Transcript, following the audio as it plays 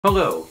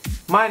Hello,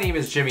 my name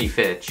is Jimmy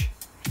Fitch,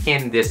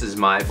 and this is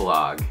my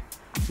blog.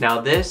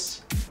 Now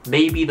this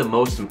may be the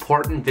most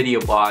important video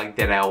blog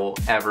that I will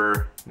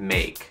ever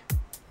make.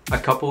 A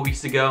couple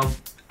weeks ago,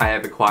 I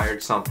have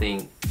acquired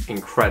something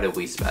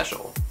incredibly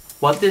special.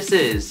 What this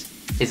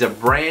is a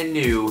brand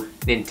new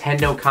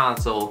Nintendo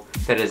console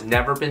that has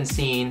never been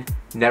seen,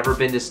 never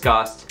been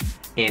discussed,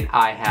 and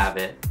I have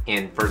it.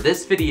 And for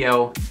this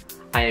video,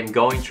 I am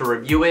going to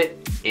review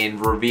it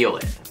and reveal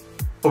it.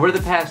 Over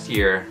the past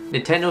year,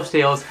 Nintendo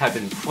sales have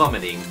been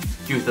plummeting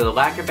due to the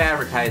lack of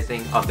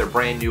advertising of their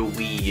brand new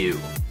Wii U.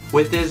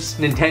 With this,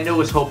 Nintendo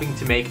was hoping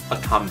to make a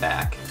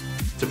comeback.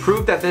 To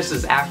prove that this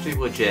is actually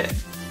legit,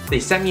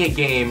 they sent me a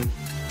game,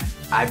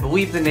 I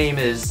believe the name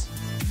is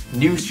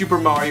New Super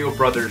Mario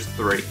Bros.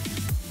 3.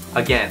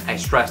 Again, I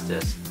stress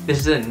this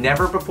is a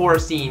never before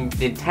seen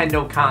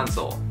Nintendo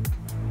console,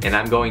 and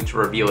I'm going to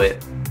reveal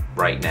it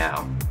right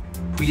now.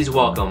 Please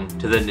welcome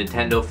to the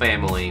Nintendo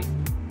family,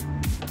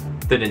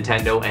 the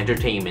Nintendo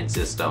Entertainment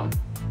System.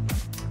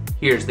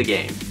 Here's the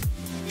game.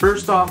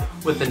 First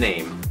off, with the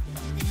name.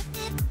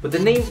 With the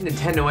name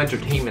Nintendo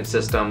Entertainment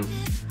System,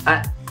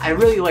 I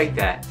really like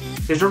that.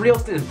 There's a real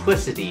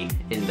simplicity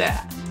in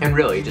that. And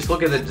really, just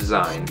look at the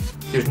design.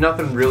 There's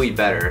nothing really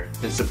better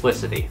than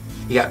simplicity.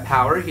 You got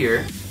power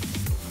here.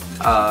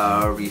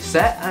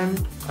 Reset, I'm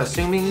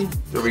assuming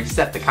to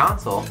reset the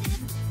console.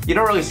 You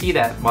don't really see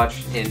that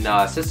much in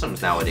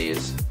systems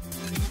nowadays.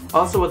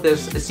 Also with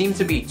this, it seems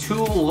to be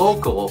two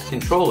local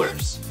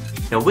controllers.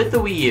 Now with the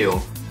Wii U,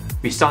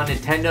 we saw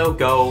Nintendo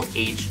Go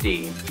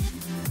HD.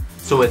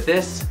 So with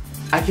this,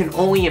 I can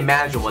only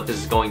imagine what this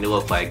is going to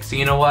look like. So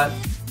you know what?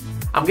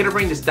 I'm gonna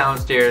bring this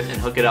downstairs and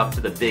hook it up to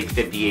the big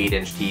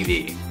 58-inch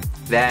TV.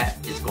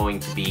 That is going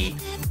to be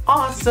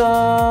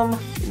awesome!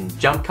 And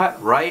jump cut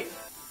right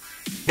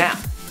now.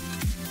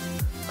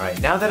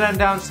 Alright, now that I'm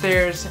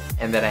downstairs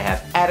and that I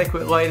have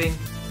adequate lighting,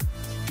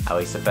 at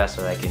least the best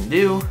that I can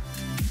do,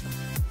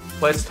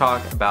 let's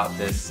talk about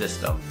this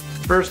system.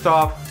 First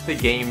off, the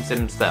games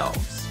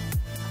themselves.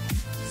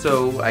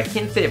 So I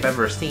can't say I've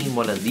ever seen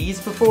one of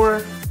these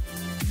before.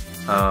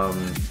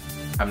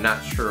 I'm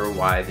not sure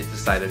why they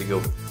decided to go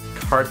with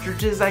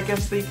cartridges, I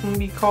guess they can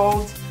be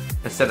called,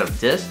 instead of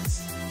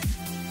discs.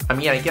 I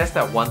mean, I guess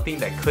that one thing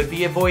that could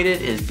be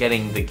avoided is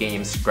getting the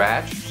game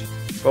scratched.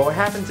 But what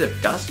happens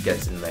if dust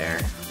gets in there?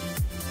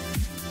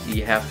 Do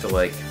you have to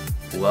like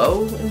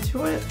blow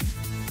into it?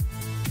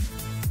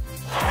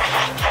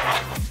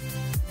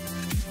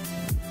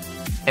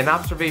 An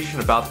observation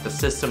about the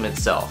system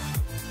itself.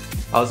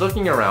 I was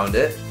looking around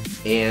it,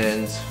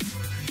 and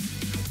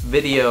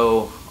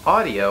video,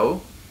 audio,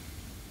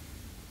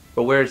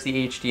 but where's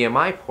the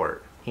HDMI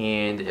port?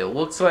 And it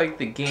looks like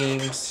the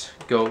games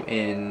go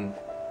in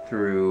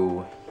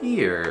through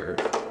here.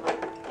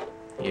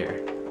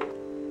 Here.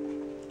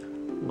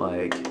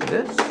 Like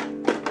this.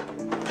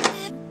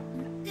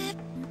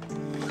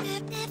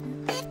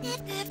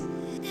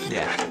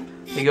 Yeah,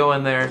 they go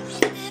in there,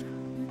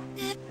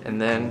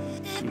 and then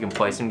you can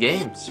play some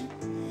games.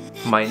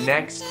 My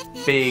next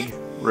big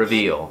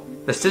reveal.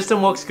 The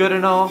system looks good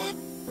and all,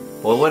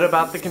 but what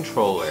about the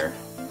controller?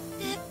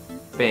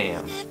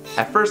 Bam.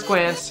 At first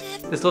glance,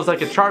 this looks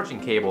like a charging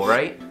cable,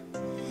 right?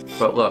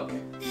 But look.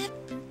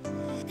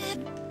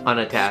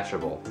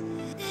 Unattachable.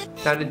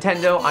 Now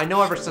Nintendo, I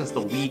know ever since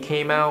the Wii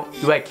came out,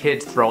 you had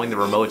kids throwing the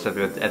remotes at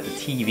the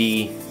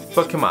TV,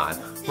 but come on,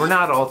 we're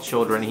not all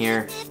children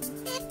here.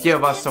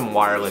 Give us some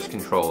wireless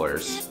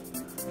controllers.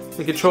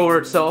 The controller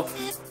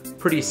itself,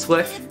 pretty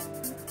slick,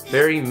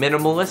 very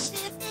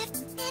minimalist.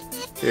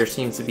 There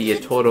seems to be a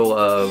total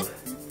of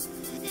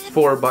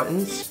 4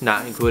 buttons,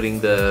 not including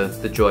the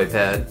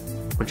joypad,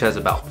 which has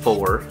about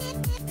 4.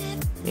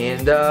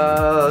 And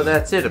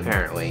that's it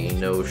apparently.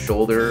 No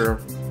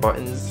shoulder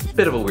buttons.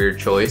 Bit of a weird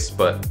choice,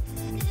 but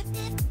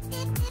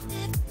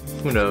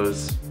who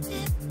knows.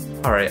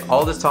 Alright,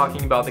 all this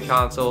talking about the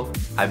console,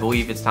 I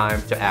believe it's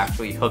time to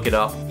actually hook it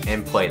up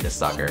and play the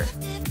sucker.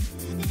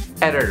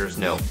 Editor's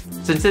note.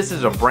 Since this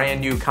is a brand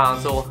new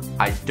console,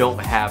 I don't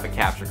have a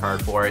capture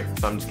card for it,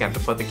 so I'm just going to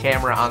have to put the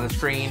camera on the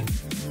screen,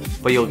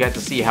 but you'll get to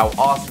see how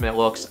awesome it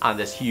looks on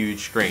this huge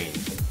screen.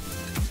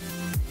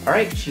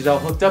 Alright, she's all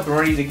hooked up and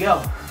ready to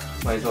go.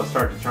 Might as well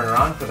start to turn her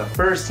on for the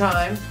first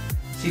time.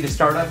 See the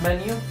startup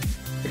menu?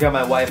 I got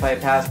my Wi-Fi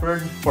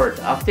password for it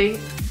to update.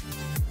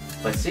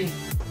 Let's see.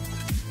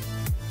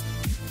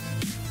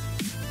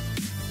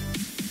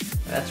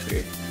 That's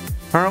weird.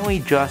 Currently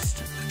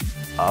just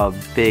a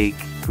big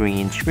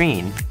green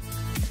screen.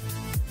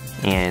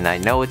 And I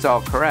know it's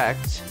all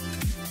correct.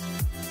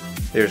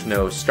 There's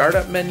no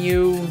startup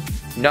menu,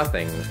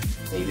 nothing.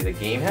 Maybe the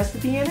game has to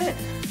be in it?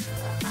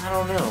 I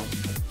don't know.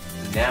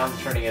 Now I'm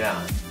turning it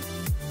on.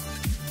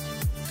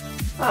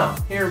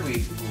 Oh, here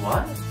we,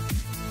 what?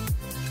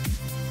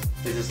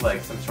 Is this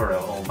like some sort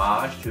of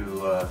homage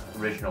to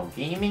original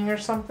gaming or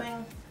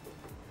something?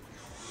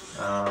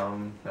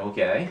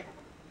 Okay.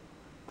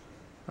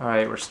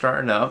 Alright, we're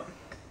starting up.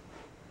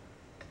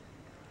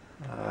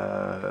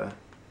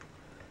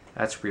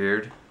 That's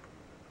weird.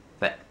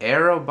 The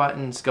arrow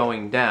button's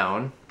going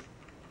down.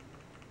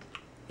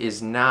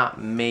 is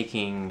not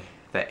making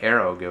the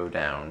arrow go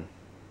down.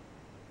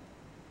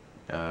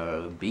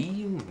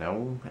 B?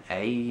 No.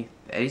 A?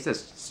 A's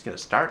just gonna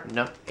start?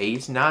 No.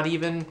 A's not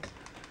even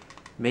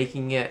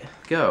making it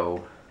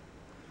go.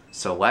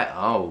 Select.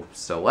 Oh,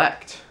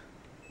 select.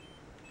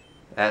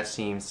 That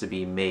seems to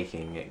be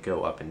making it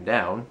go up and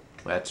down.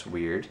 That's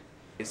weird.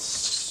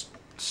 It's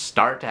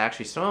start to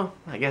actually, so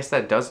I guess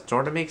that does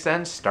sort of make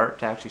sense. Start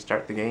to actually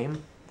start the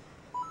game.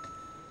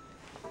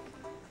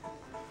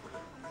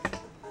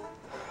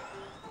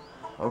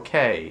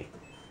 Okay.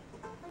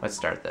 Let's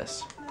start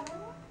this.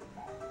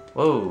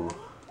 Whoa.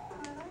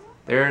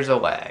 There's a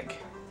lag.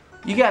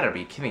 You gotta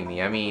be kidding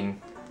me. I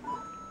mean,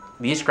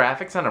 these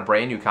graphics on a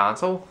brand new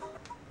console?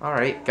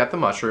 Alright, got the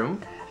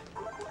mushroom.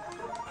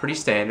 Pretty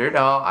standard.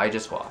 Oh, I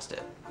just lost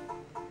it.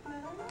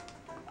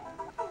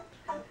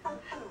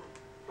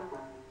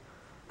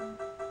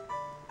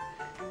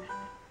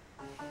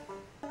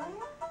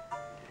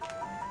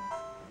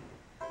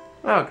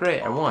 Oh,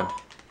 great, I won.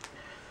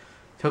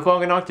 Took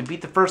long enough to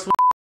beat the first one.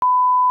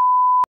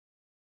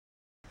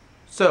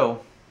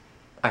 So,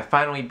 I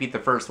finally beat the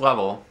first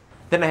level.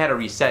 Then I had to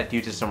reset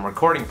due to some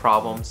recording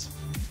problems.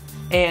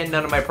 And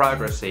none of my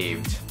progress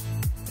saved.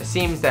 It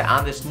seems that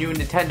on this new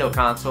Nintendo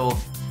console,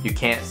 you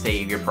can't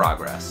save your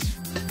progress.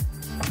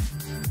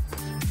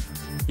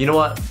 You know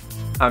what?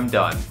 I'm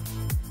done.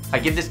 I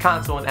give this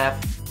console an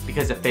F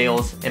because it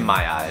fails in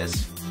my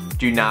eyes.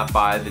 Do not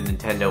buy the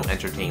Nintendo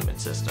Entertainment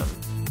System.